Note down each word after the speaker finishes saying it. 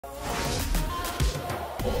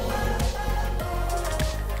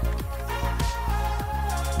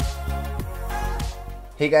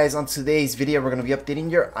Hey guys, on today's video we're going to be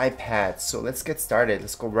updating your iPad. So let's get started.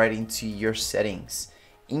 Let's go right into your settings.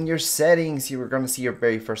 In your settings, you're going to see your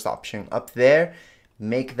very first option up there.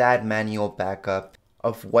 Make that manual backup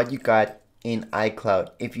of what you got in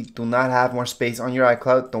iCloud. If you do not have more space on your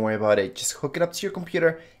iCloud, don't worry about it. Just hook it up to your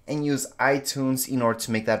computer and use iTunes in order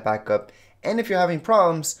to make that backup. And if you're having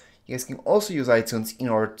problems, you guys can also use iTunes in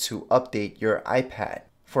order to update your iPad.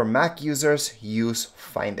 For Mac users, use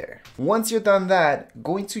Finder. Once you're done that,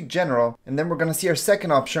 go into General, and then we're gonna see our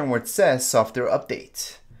second option where it says Software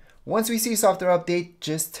Update. Once we see Software Update,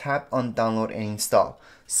 just tap on Download and Install.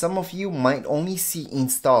 Some of you might only see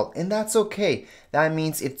Install, and that's okay. That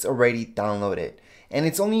means it's already downloaded. And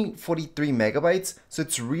it's only 43 megabytes, so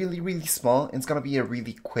it's really small, and it's gonna be a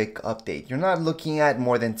really quick update. You're not looking at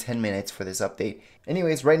more than 10 minutes for this update.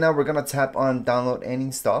 Anyways, right now we're gonna tap on Download and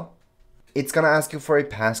Install. It's gonna ask you for a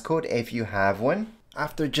passcode if you have one.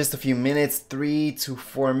 After just a few minutes, 3 to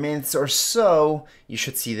 4 minutes or so, you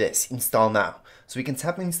should see this, Install Now. So we can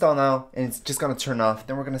tap Install Now and it's just gonna turn off.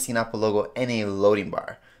 Then we're gonna see an Apple logo and a loading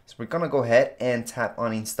bar. So we're gonna go ahead and tap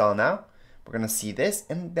on Install Now. We're gonna see this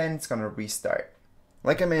and then it's gonna restart.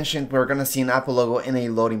 Like I mentioned, we're gonna see an Apple logo and a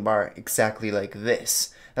loading bar exactly like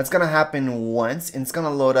this. That's gonna happen once and it's gonna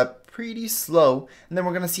load up pretty slow. And then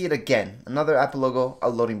we're gonna see it again, another Apple logo, a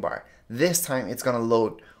loading bar. This time it's gonna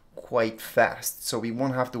load quite fast, so we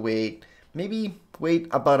won't have to wait, maybe wait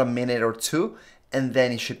about a minute or two, and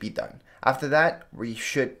then it should be done. After that, we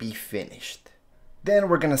should be finished. Then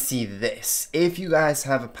we're gonna see this. If you guys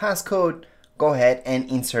have a passcode, go ahead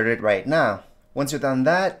and insert it right now. Once you're done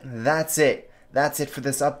that, that's it. That's it for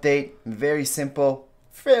this update. Very simple,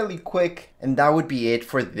 fairly quick, and that would be it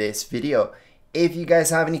for this video. If you guys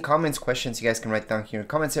have any comments, questions, you guys can write down here in the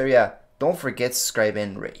comments area. Don't forget to subscribe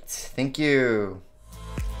and rate. Thank you.